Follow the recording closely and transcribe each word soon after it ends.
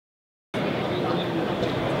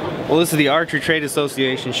Well, this is the Archery Trade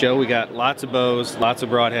Association show. We got lots of bows, lots of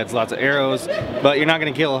broadheads, lots of arrows, but you're not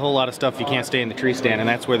going to kill a whole lot of stuff if you can't stay in the tree stand, and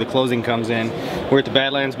that's where the closing comes in. We're at the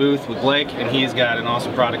Badlands booth with Blake, and he's got an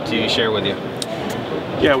awesome product to share with you.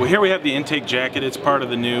 Yeah, well, here we have the intake jacket. It's part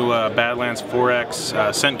of the new Badlands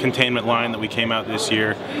 4X scent containment line that we came out this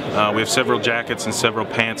year. We have several jackets and several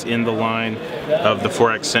pants in the line of the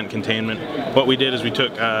 4X scent containment. What we did is we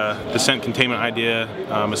took the scent containment idea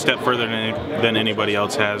a step further than anybody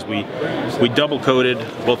else has. We double coated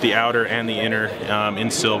both the outer and the inner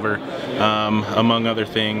in silver, among other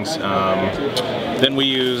things. Then we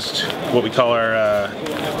used what we call our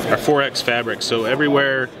 4X fabric. So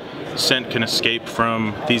everywhere scent can escape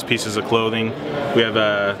from these pieces of clothing, we have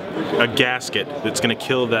a gasket that's going to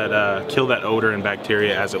kill that odor and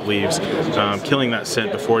bacteria as it leaves, killing that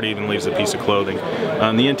scent before it even leaves the piece of clothing.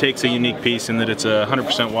 The intake's a unique piece in that it's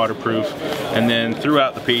 100% waterproof, and then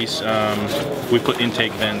throughout the piece we put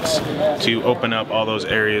intake vents to open up all those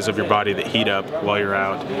areas of your body that heat up while you're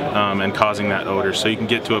out and causing that odor, so you can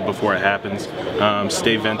get to it before it happens.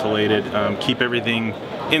 Stay ventilated, keep everything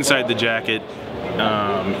inside the jacket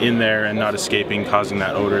in there and not escaping, causing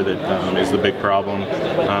that odor that is the big problem,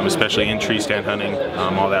 especially in tree stand hunting,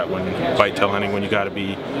 all that when whitetail hunting, when you got to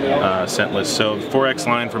be scentless. So 4X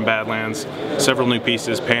line from Badlands, several new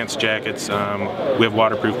pieces, pants, jackets. We have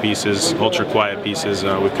waterproof pieces, ultra quiet pieces.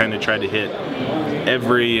 We've kind of tried to hit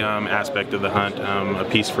every aspect of the hunt, a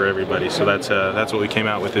piece for everybody. So that's what we came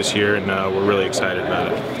out with this year, and we're really excited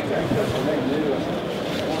about it.